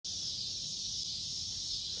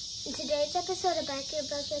In today's episode of Backyard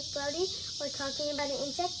Bugs with Brody, we're talking about an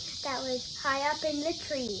insect that was high up in the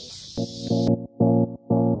trees.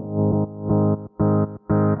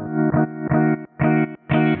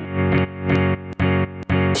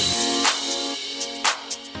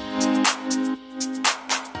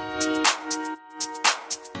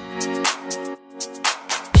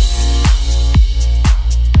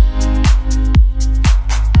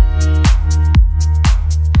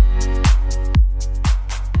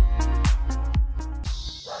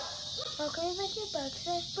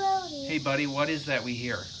 Hey buddy, what is that we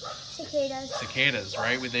hear? Cicadas. Cicadas,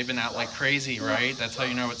 right? They've been out like crazy, right? That's how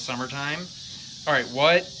you know it's summertime. All right,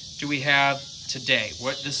 what do we have today?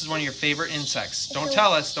 This is one of your favorite insects. Don't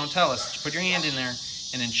tell us. Put your hand in there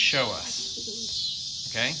and then show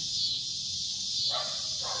us. Okay?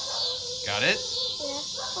 Got it? Yeah.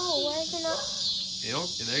 Oh, why is it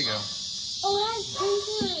not? There you go. Oh, it has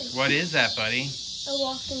pincers. What is that, buddy? A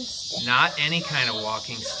walking stick. Not any kind of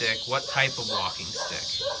walking stick. What type of walking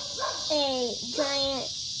stick? A giant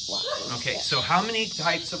walking Okay, stick. so how many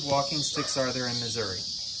types of walking sticks are there in Missouri?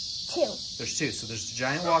 2. There's 2. So there's the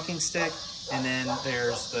giant walking stick, and then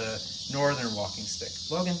there's the northern walking stick.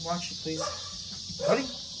 Logan, watch it, please. Buddy,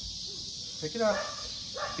 pick it up.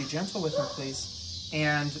 Be gentle with him, please.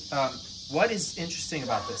 And what is interesting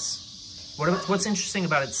about this? What's interesting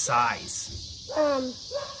about its size?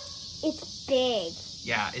 It's big.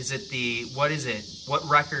 Yeah, what is it? What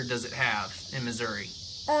record does it have in Missouri?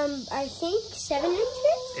 I think 7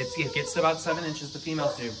 inches? It gets to about 7 inches, the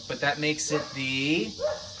females do. But that makes it the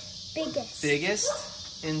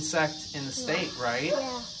biggest insect in the state, right?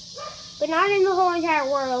 Yeah. But not in the whole entire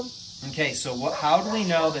world. Okay, so how do we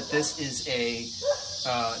know that this is a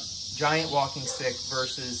giant walking stick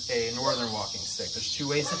versus a northern walking stick? There's 2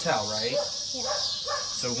 ways to tell, right? Yeah.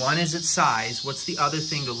 So one is its size. What's the other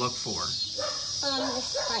thing to look for? The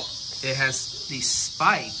spikes. It has these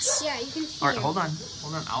spikes. Yeah, you can see. All right, hold on.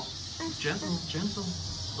 Gentle.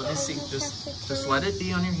 Let me see. Just let it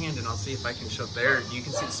be on your hand, and I'll see if I can show. There, you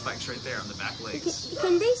can see the spikes right there on the back legs.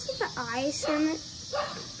 Can they see the eyes from it?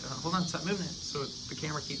 Hold on, stop moving it. So the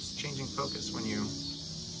camera keeps changing focus when you.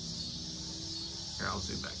 Here, I'll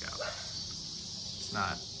zoom back out. It's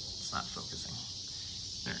not focusing.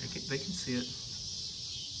 There, they can see it.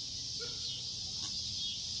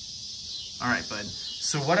 All right, bud.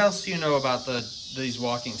 So what else do you know about these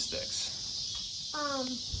walking sticks?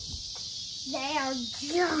 They are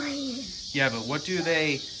giant. Yeah, but when do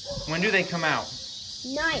they come out?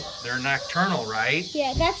 Night. They're nocturnal, right?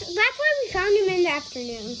 Yeah, that's why we found them in the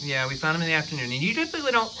afternoon. Yeah, we found them in the afternoon. And you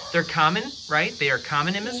typically don't, they're common, right? They are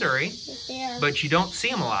common in Missouri. Yes, they are. But you don't see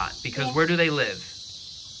them a lot because where do they live?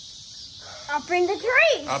 Up in the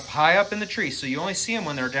trees. Up high up in the trees. So you only see them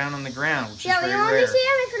when they're down on the ground, which is very rare. Yeah, we only see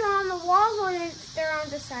them if they're on the walls or if they're on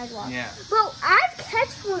the sidewalk. Yeah. But I've catch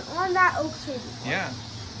one on that oak tree before. Yeah.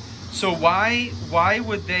 So why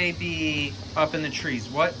would they be up in the trees?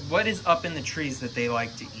 What is up in the trees that they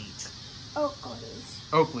like to eat? Oak leaves.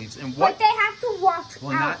 Oak leaves. And what? But they have to watch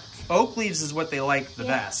out. Oak leaves is what they like the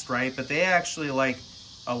best, right? But they actually like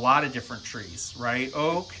a lot of different trees, right?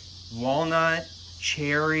 Oak, walnut,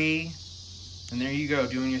 cherry. And there you go,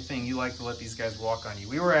 doing your thing. You like to let these guys walk on you.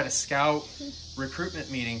 We were at a scout recruitment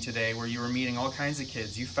meeting today where you were meeting all kinds of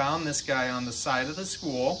kids. You found this guy on the side of the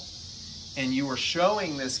school, and you were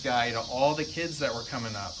showing this guy to all the kids that were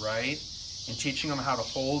coming up, right? And teaching them how to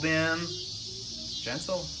hold him.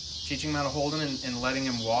 Gentle. Teaching them how to hold him and letting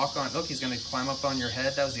him walk on. Look, he's going to climb up on your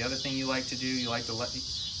head. That was the other thing you like to do. You like to let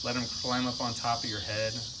him climb up on top of your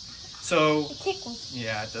head. So, it tickles.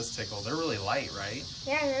 Yeah, it does tickle. They're really light, right?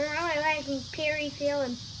 Yeah, they're really light and peary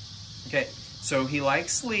feeling. Okay, so he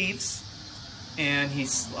likes leaves, and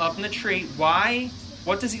he's up in the tree. Why?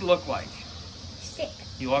 What does he look like? Stick.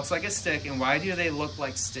 He looks like a stick, and why do they look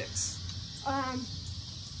like sticks?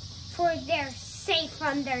 For they're safe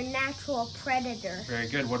from their natural predator. Very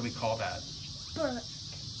good. What do we call that? Bird.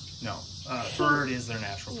 No, bird is their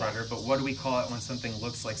natural predator, but what do we call it when something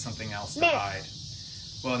looks like something else to hide?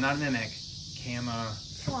 Well, not mimic,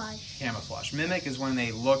 camouflage. Mimic is when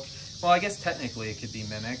they look, well, I guess technically it could be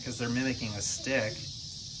mimic because they're mimicking a stick,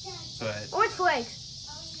 but... Or twig.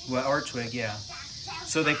 Well, or twig, yeah.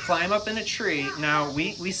 So they climb up in a tree. Now,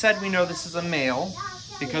 we said we know this is a male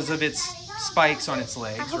because of its spikes on its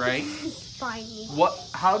legs, right?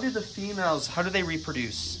 How do the females, how do they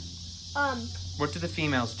reproduce? What do the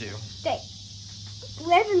females do? They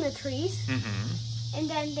live in the trees, and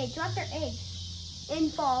then they drop their eggs.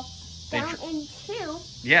 And fall down into...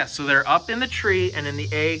 Yeah, so they're up in the tree, and in the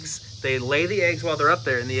eggs, they lay the eggs while they're up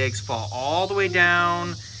there, and the eggs fall all the way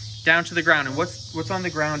down to the ground. And what's on the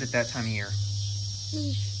ground at that time of year?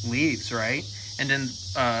 Leaves, right? And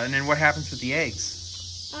then what happens with the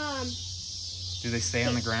eggs? Um. Do they stay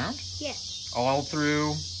on the ground? Yes. All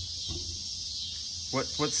through.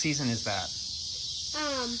 What season is that?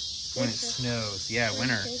 When it snows. Yeah,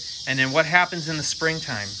 winter. And then what happens in the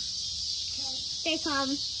springtime? They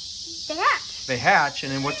hatch. They hatch,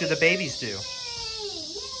 and then what do the babies do?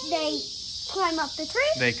 They climb up the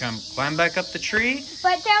tree. They climb back up the tree.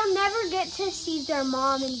 But they'll never get to see their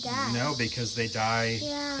mom and dad. No, because they die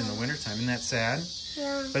in the wintertime. Isn't that sad?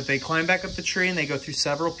 Yeah. But they climb back up the tree, and they go through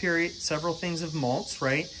several things of molts,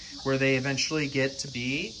 right? Where they eventually get to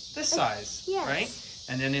be this size, right?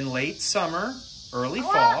 And then in late summer, early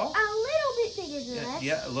fall. A little bit bigger than that.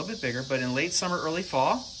 Yeah, a little bit bigger. But in late summer, early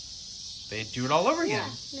fall, they do it all over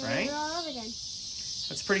again, right? Do it all over again.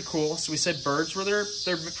 That's pretty cool. So we said birds were their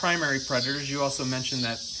primary predators. You also mentioned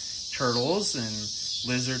that turtles and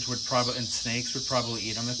lizards and snakes would probably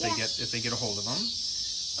eat them if they get a hold of them.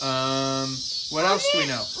 What else do we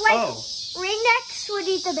know? Ringnecks would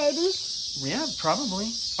eat the babies. Yeah,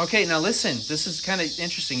 probably. Okay, now listen. This is kind of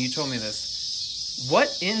interesting. You told me this.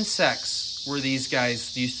 What insects were these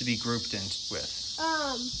guys used to be grouped in with?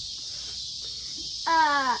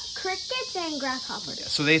 Crickets and grasshoppers. Yeah,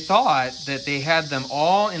 so they thought that they had them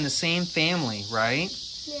all in the same family, right?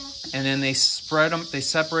 Yeah. And then they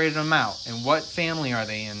separated them out. And what family are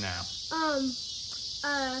they in now?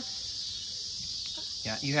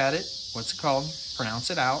 Yeah, you had it. What's it called? Pronounce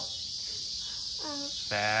it out.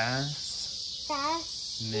 Phasmids.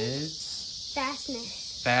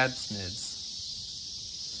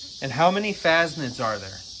 And how many phasmids are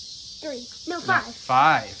there? 3. No, 5. No,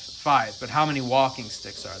 5. But how many walking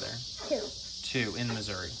sticks are there? 2 in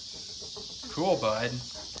Missouri. Cool, bud.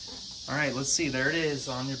 All right, let's see. There it is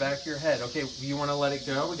on your back of your head. Okay, you want to let it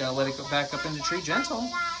go? We got to let it go back up in the tree. Gentle.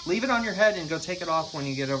 Leave it on your head and go take it off when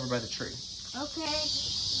you get over by the tree. Okay.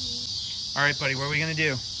 All right, buddy, what are we going to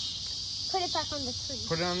do? Put it back on the tree.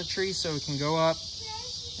 Put it on the tree so it can go up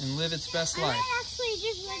and live its best life. I might actually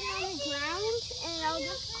just let it on the ground and I'll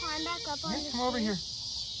just climb back up on the tree. Come over here.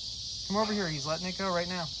 Come over here. He's letting it go right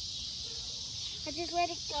now. I just let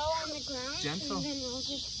it go on the ground. Gentle. And then we'll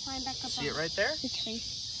just climb back up See it right there? the tree.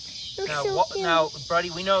 Now, Brody,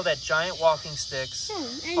 we know that giant walking sticks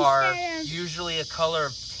are usually a color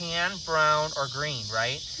of tan, brown, or green,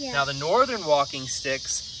 right? Yeah. Now, the northern walking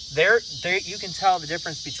sticks, you can tell the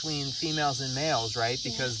difference between females and males, right?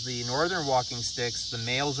 Because the northern walking sticks, the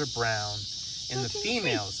males are brown, and the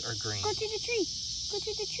females are green. Go to the tree. Go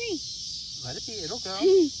to the tree. Let it be. It'll go.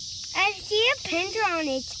 I see a pincer on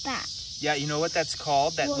its back. Yeah, you know what that's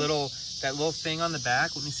called? That little thing on the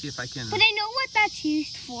back. Let me see if I can. But I know what that's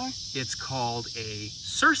used for. It's called a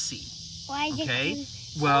cerci. Why is it?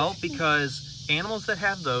 Well, because animals that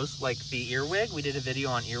have those, like the earwig, we did a video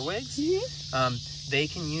on earwigs. They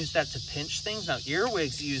can use that to pinch things. Now,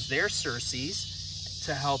 earwigs use their cerces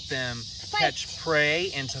to help them catch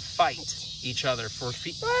prey and to fight each other for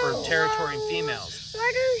territory and females.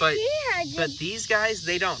 But these guys,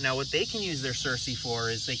 they don't. Now, what they can use their cerci for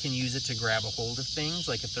is they can use it to grab a hold of things,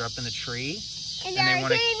 like if they're up in the tree. And they're getting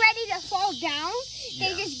ready to fall down.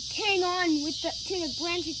 They just hang on to the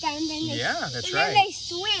branches down, and then then they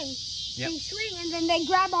swing. They swing, and then they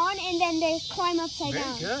grab on, and then they climb upside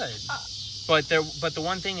down. Very good. But the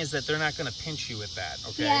one thing is that they're not going to pinch you with that,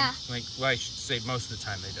 okay? Yeah. Well, I should say most of the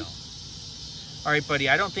time they don't. All right, buddy,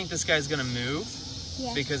 I don't think this guy's going to move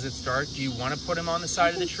because it's dark. Do you want to put him on the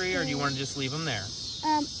side of the tree, or do you want to just leave him there?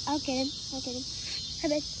 I'll get him. Hi,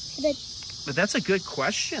 bud. But that's a good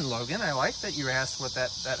question, Logan. I like that you asked what that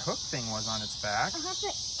hook thing was on its back. I have to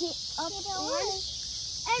get up on.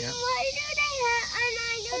 And why do they have? And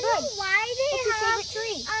I don't know why they have. What's your favorite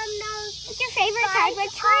tree? What's your favorite type of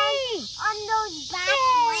tree? On those back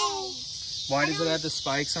legs. Why does it have the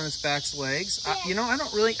spikes on its back legs? You know, I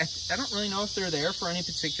don't really know if they're there for any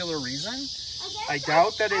particular reason. I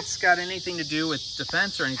doubt that it's got anything to do with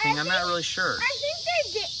defense or anything. I'm not really sure. I think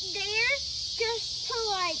they're there just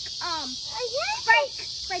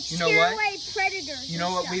to scare away predators. You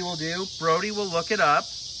know what we will do? Brody will look it up,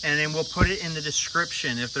 and then we'll put it in the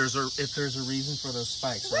description if there's a reason for those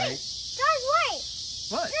spikes, right? Guys, wait.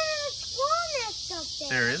 What? There's a squirrel nest up there.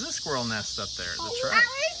 There is a squirrel nest up there. That's right. At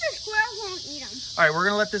least the squirrels won't eat them. All right, we're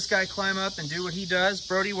going to let this guy climb up and do what he does.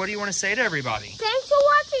 Brody, what do you want to say to everybody? Thanks for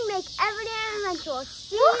watching Make Everyday Adventure.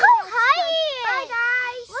 Look how high he is. Bye,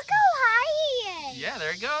 guys. Look how high he is. Yeah,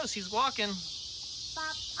 there he goes. He's walking.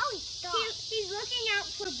 Bob. Oh, he stopped. He's looking out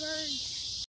for birds.